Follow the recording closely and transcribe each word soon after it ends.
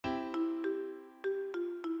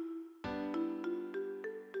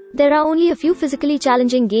There are only a few physically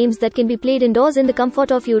challenging games that can be played indoors in the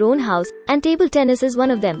comfort of your own house, and table tennis is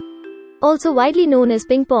one of them. Also widely known as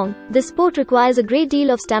ping pong, this sport requires a great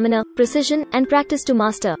deal of stamina, precision, and practice to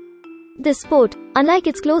master. This sport, unlike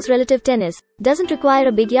its close relative tennis, doesn't require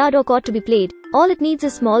a big yard or court to be played. All it needs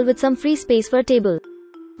is small with some free space for a table.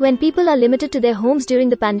 When people are limited to their homes during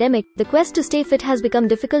the pandemic, the quest to stay fit has become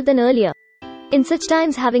difficult than earlier. In such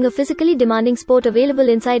times, having a physically demanding sport available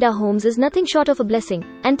inside our homes is nothing short of a blessing,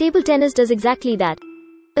 and table tennis does exactly that.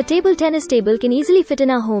 A table tennis table can easily fit in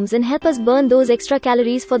our homes and help us burn those extra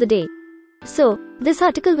calories for the day. So, this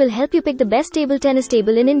article will help you pick the best table tennis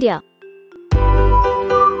table in India.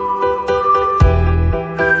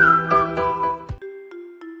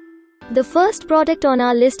 The first product on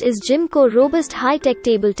our list is Gymnco Robust High-Tech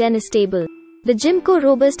Table Tennis Table. The Gymnco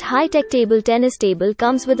Robust High-Tech Table Tennis Table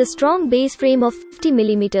comes with a strong base frame of 50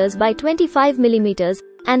 mm by 25 mm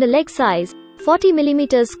and a leg size 40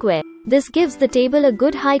 mm square. This gives the table a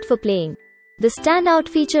good height for playing. The standout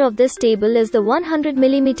feature of this table is the 100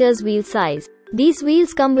 mm wheel size. These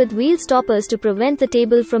wheels come with wheel stoppers to prevent the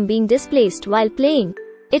table from being displaced while playing.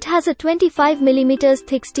 It has a 25 mm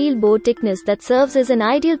thick steel board thickness that serves as an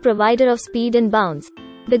ideal provider of speed and bounce.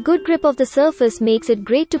 The good grip of the surface makes it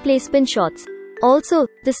great to play spin shots. Also,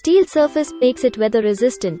 the steel surface makes it weather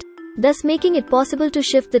resistant, thus making it possible to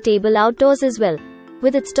shift the table outdoors as well.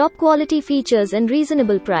 With its top quality features and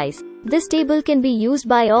reasonable price, this table can be used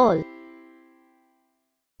by all.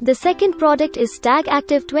 The second product is Stag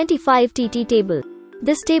Active 25TT Table.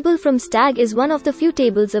 This table from Stag is one of the few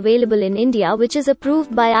tables available in India which is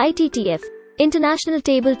approved by ITTF, International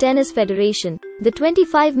Table Tennis Federation. The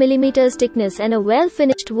 25 mm thickness and a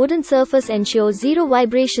well-finished wooden surface ensure zero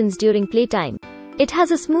vibrations during playtime. It has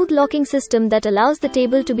a smooth locking system that allows the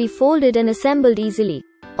table to be folded and assembled easily.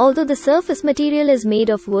 Although the surface material is made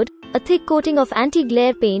of wood, a thick coating of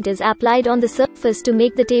anti-glare paint is applied on the surface to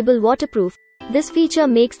make the table waterproof. This feature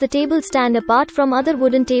makes the table stand apart from other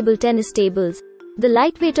wooden table tennis tables. The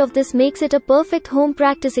lightweight of this makes it a perfect home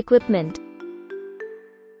practice equipment.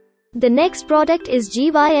 The next product is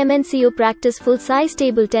Gymnco Practice Full-Size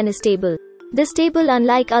Table Tennis Table. This table,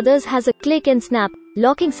 unlike others, has a click and snap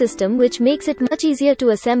locking system which makes it much easier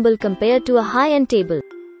to assemble compared to a high-end table.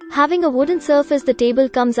 Having a wooden surface, the table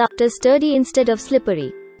comes out as sturdy instead of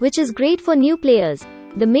slippery, which is great for new players.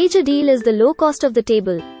 The major deal is the low cost of the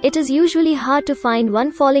table. It is usually hard to find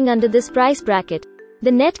one falling under this price bracket.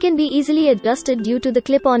 The net can be easily adjusted due to the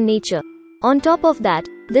clip-on nature. On top of that,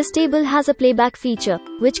 this table has a playback feature,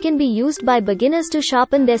 which can be used by beginners to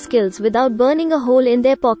sharpen their skills without burning a hole in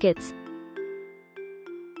their pockets.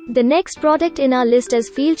 The next product in our list is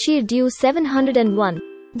Fieldsheer Deuce 701.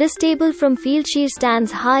 This table from Fieldsheer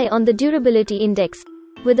stands high on the durability index.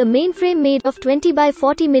 With a mainframe made of 20 by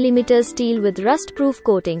 40 mm steel with rust-proof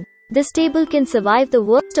coating, this table can survive the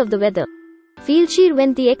worst of the weather. Fieldsheer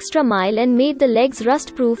went the extra mile and made the legs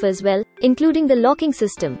rust-proof as well, including the locking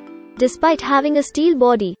system. Despite having a steel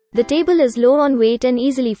body, the table is low on weight and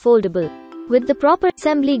easily foldable. With the proper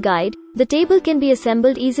assembly guide, the table can be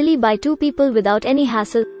assembled easily by two people without any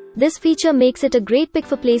hassle. This feature makes it a great pick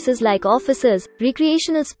for places like offices,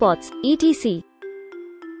 recreational spots, etc.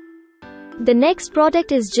 The next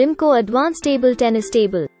product is Gymnco Advanced Table Tennis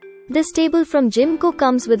Table. This table from Gymnco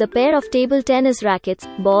comes with a pair of table tennis rackets,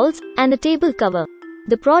 balls, and a table cover.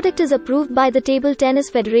 The product is approved by the Table Tennis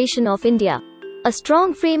Federation of India. A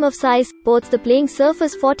strong frame of size supports the playing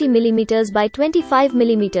surface 40 mm by 25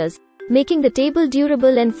 mm, making the table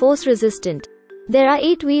durable and force resistant. There are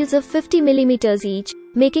 8 wheels of 50 mm each,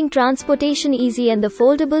 making transportation easy and the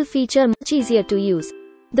foldable feature much easier to use.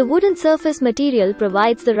 The wooden surface material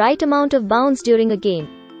provides the right amount of bounce during a game.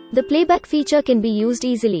 The playback feature can be used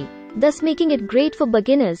easily, thus making it great for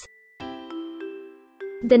beginners.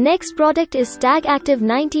 The next product is Stag Active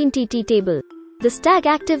 19TT Table. The Stag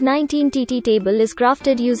Active 19TT table is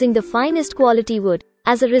crafted using the finest quality wood.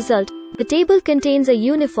 As a result, the table contains a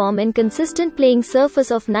uniform and consistent playing surface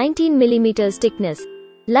of 19 mm thickness.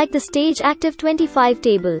 Like the Stag Active 25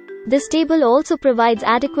 table, this table also provides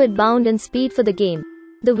adequate bound and speed for the game.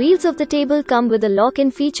 The wheels of the table come with a lock-in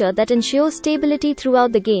feature that ensures stability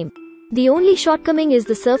throughout the game. The only shortcoming is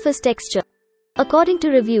the surface texture. According to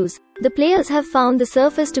reviews, the players have found the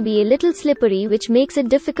surface to be a little slippery, which makes it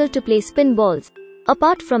difficult to play spin balls.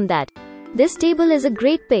 Apart from that, this table is a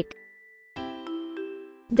great pick.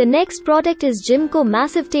 The next product is Gymnco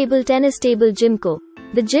Massive Table Tennis Table. Gymnco.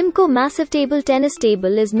 The Gymnco Massive Table Tennis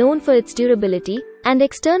Table is known for its durability and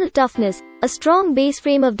external toughness. A strong base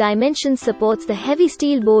frame of dimensions supports the heavy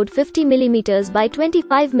steel board 50 mm by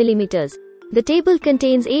 25 mm. The table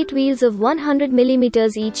contains 8 wheels of 100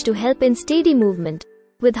 mm each to help in steady movement.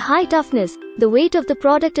 With high toughness, the weight of the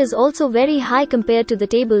product is also very high compared to the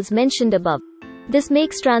tables mentioned above. This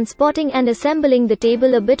makes transporting and assembling the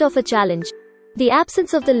table a bit of a challenge. The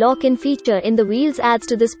absence of the lock-in feature in the wheels adds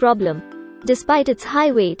to this problem. Despite its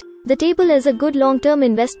high weight, the table is a good long-term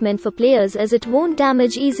investment for players as it won't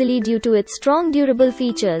damage easily due to its strong durable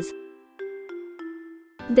features.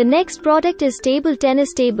 The next product is Table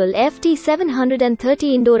Tennis Table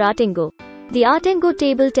FT730 Indoor Artengo. The Artengo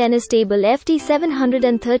Table Tennis Table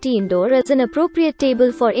FT730 Indoor is an appropriate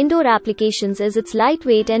table for indoor applications as it's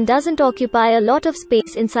lightweight and doesn't occupy a lot of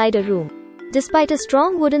space inside a room. Despite a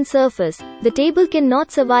strong wooden surface, the table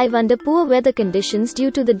cannot survive under poor weather conditions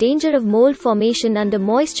due to the danger of mold formation under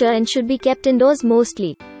moisture and should be kept indoors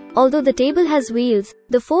mostly. Although the table has wheels,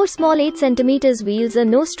 the 4 small 8 cm wheels are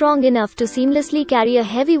not strong enough to seamlessly carry a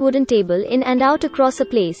heavy wooden table in and out across a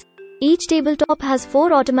place. Each tabletop has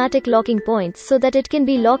 4 automatic locking points so that it can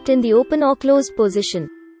be locked in the open or closed position.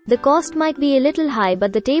 The cost might be a little high,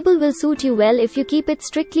 but the table will suit you well if you keep it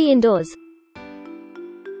strictly indoors.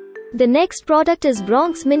 The next product is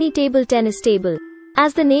Bronx Mini Table Tennis Table.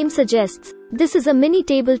 As the name suggests, this is a mini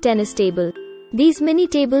table tennis table. These mini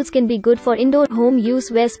tables can be good for indoor home use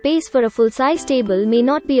where space for a full-size table may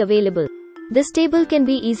not be available. This table can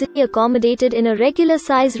be easily accommodated in a regular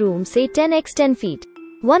size room, say 10 x 10 feet.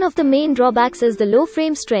 One of the main drawbacks is the low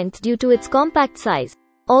frame strength due to its compact size.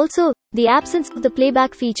 Also, the absence of the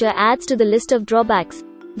playback feature adds to the list of drawbacks.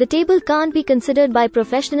 The table can't be considered by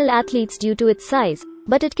professional athletes due to its size,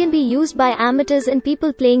 but it can be used by amateurs and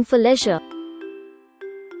people playing for leisure.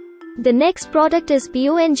 The next product is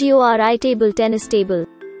PONGORI Table Tennis Table.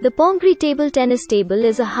 The PONGORI Table Tennis Table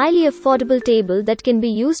is a highly affordable table that can be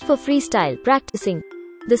used for freestyle practicing.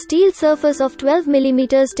 The steel surface of 12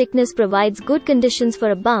 mm thickness provides good conditions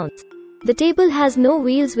for a bounce. The table has no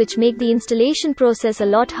wheels which make the installation process a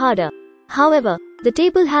lot harder. However, the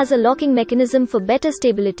table has a locking mechanism for better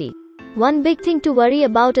stability. One big thing to worry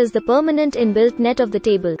about is the permanent inbuilt net of the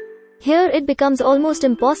table. Here it becomes almost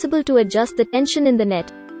impossible to adjust the tension in the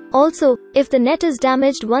net. Also, if the net is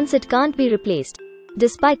damaged once, it can't be replaced.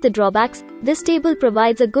 Despite the drawbacks, this table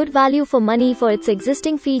provides a good value for money for its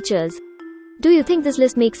existing features. Do you think this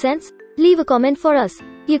list makes sense? Leave a comment for us.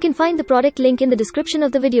 You can find the product link in the description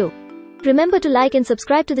of the video. Remember to like and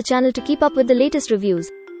subscribe to the channel to keep up with the latest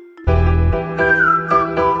reviews.